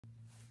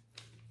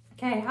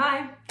Okay,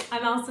 hi,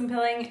 I'm Alison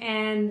Pilling,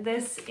 and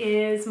this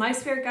is my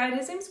spirit guide.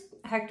 His name's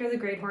Hector the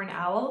Great Horned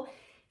Owl.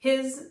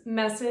 His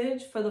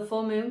message for the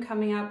full moon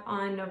coming up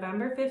on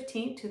November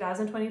 15th,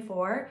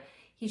 2024.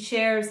 He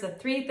shares the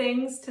 3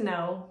 things to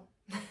know.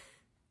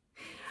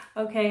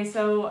 Okay,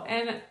 so,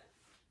 and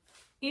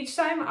each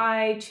time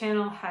I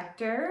channel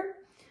Hector,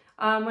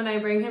 when I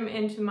bring him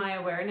into my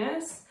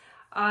awareness,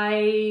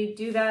 I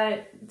do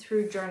that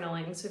through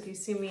journaling. So if you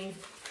see me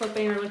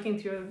flipping or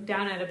looking through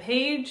down at a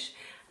page,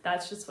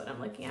 that's just what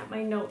I'm looking at,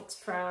 my notes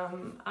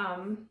from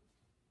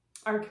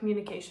our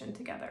communication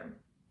together.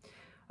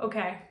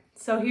 Okay,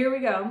 so here we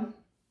go.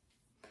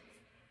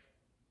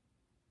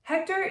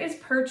 Hector is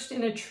perched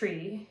in a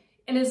tree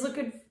and is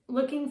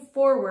looking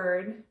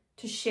forward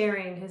to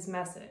sharing his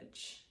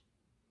message.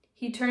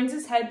 He turns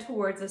his head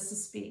towards us to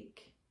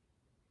speak.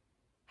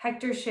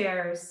 Hector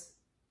shares,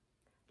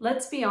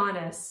 "Let's be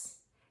honest,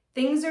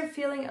 things are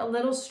feeling a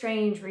little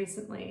strange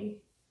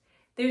recently.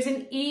 There's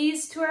an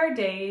ease to our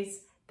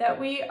days that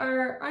we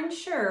are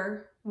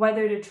unsure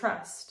whether to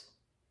trust.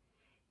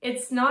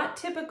 It's not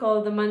typical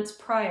of the months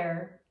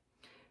prior,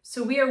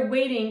 so we are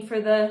waiting for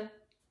the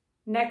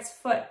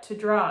next foot to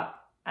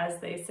drop, as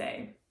they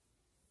say.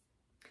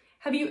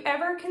 Have you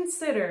ever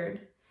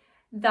considered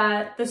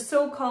that the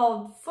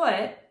so-called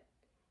foot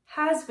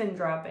has been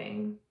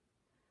dropping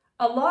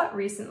a lot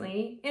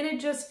recently, and it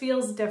just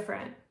feels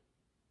different?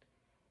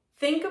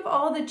 Think of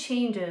all the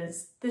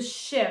changes, the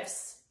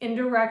shifts in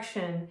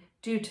direction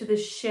due to the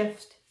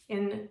shift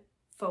in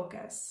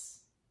focus.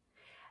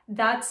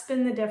 That's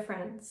been the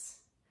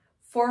difference.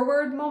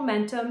 Forward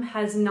momentum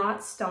has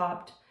not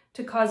stopped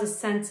to cause a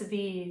sense of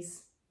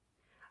ease,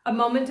 a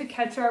moment to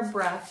catch our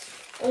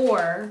breath,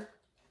 or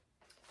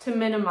to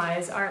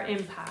minimize our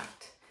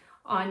impact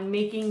on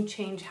making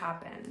change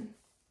happen.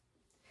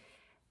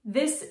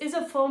 This is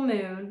a full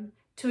moon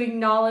to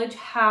acknowledge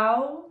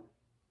how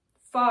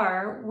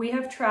far we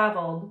have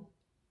traveled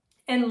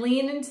and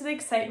lean into the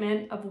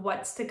excitement of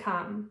what's to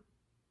come.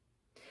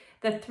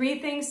 The 3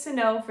 things to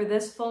know for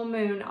this full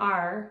moon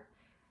are,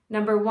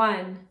 number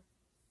 1,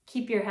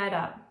 keep your head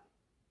up.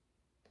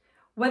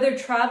 Whether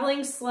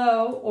traveling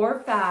slow or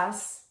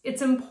fast,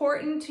 it's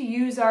important to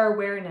use our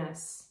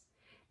awareness.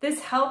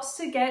 This helps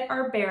to get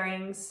our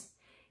bearings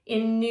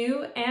in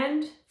new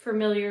and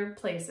familiar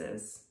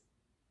places.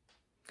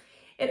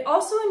 It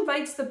also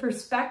invites the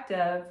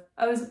perspective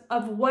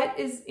of what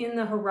is in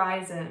the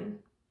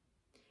horizon.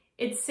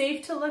 It's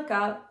safe to look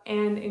up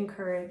and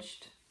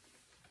encouraged.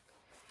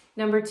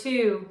 Number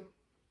 2,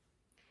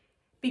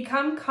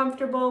 become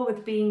comfortable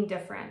with being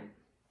different.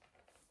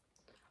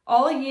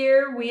 All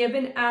year, we have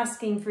been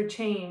asking for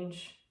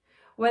change,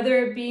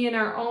 whether it be in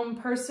our own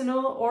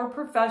personal or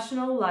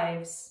professional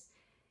lives.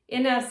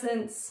 In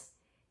essence,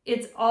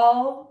 it's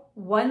all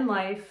one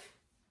life,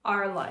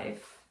 our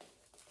life.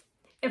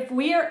 If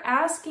we are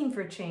asking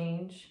for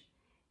change,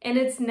 and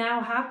it's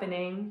now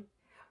happening,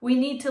 we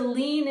need to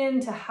lean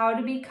into how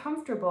to be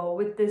comfortable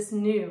with this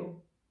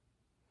new.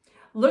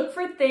 Look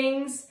for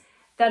things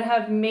that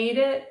have made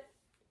it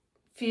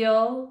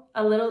feel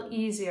a little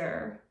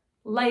easier,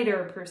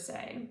 lighter per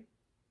se.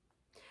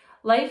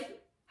 Life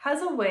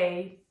has a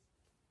way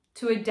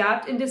to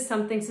adapt into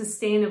something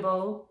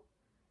sustainable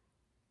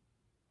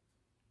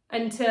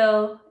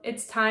until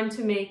it's time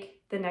to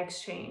make the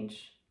next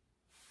change.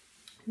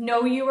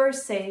 Know you are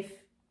safe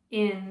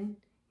in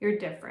your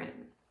different.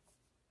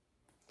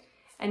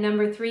 And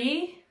number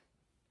 3,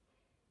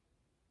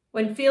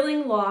 when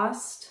feeling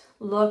lost,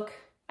 look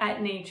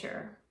at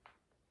nature.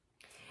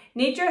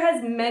 Nature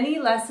has many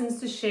lessons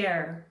to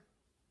share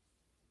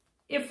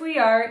if we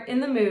are in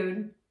the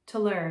mood to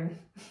learn,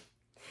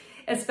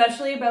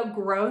 especially about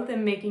growth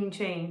and making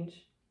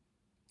change.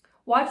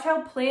 Watch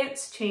how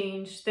plants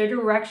change their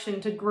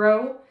direction to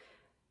grow,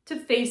 to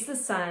face the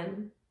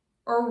sun,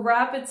 or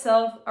wrap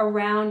itself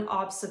around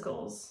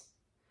obstacles.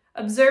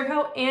 Observe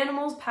how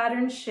animals'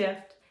 patterns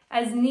shift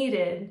as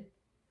needed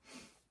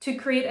to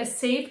create a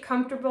safe,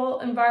 comfortable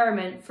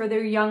environment for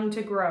their young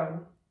to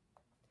grow.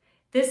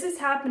 This is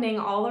happening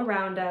all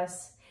around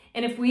us,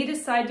 and if we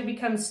decide to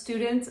become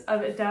students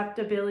of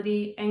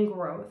adaptability and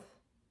growth,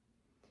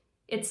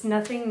 it's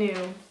nothing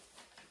new.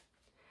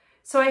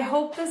 So I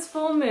hope this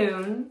full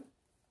moon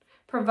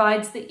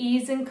provides the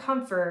ease and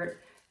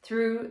comfort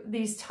through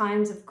these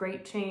times of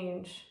great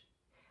change.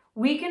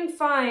 We can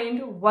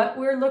find what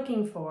we're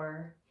looking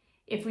for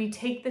if we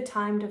take the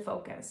time to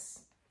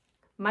focus.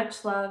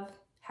 Much love,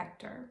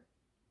 Hector.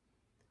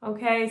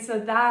 Okay, so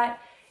that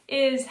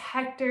is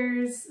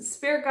Hector's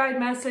spirit guide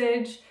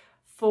message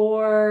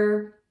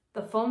for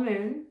the full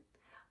moon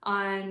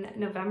on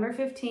November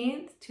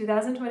 15th,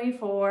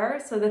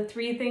 2024. So the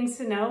 3 things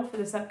to know for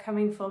this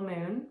upcoming full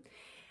moon.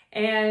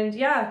 And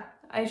yeah,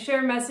 I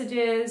share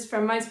messages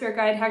from my spirit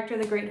guide, Hector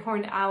the Great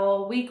Horned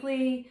Owl,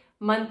 weekly,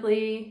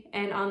 monthly,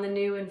 and on the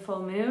new and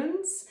full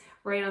moons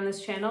right on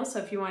this channel. So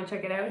if you want to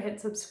check it out,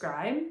 hit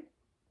subscribe.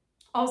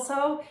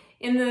 Also,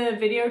 in the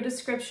video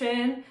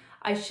description,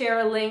 I share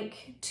a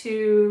link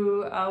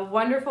to a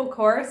wonderful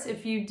course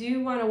if you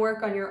do want to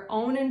work on your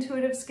own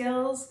intuitive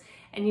skills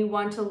and you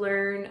want to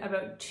learn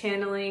about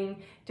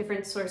channeling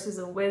different sources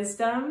of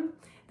wisdom,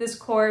 this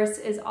course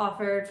is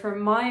offered from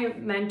my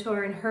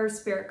mentor and her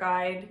spirit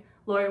guide,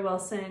 Lori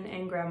Wilson,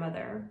 and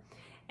grandmother.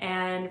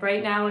 And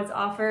right now it's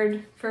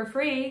offered for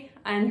free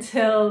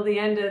until the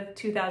end of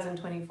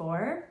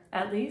 2024,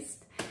 at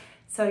least.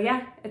 So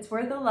yeah, it's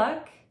worth a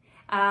look.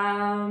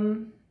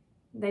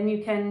 Then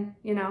you can,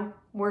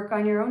 work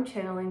on your own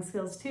channeling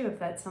skills too, if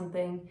that's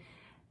something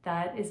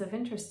that is of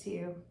interest to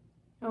you.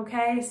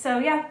 Okay, so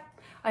yeah,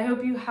 I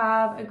hope you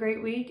have a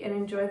great week and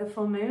enjoy the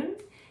full moon.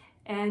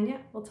 And yeah,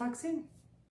 we'll talk soon.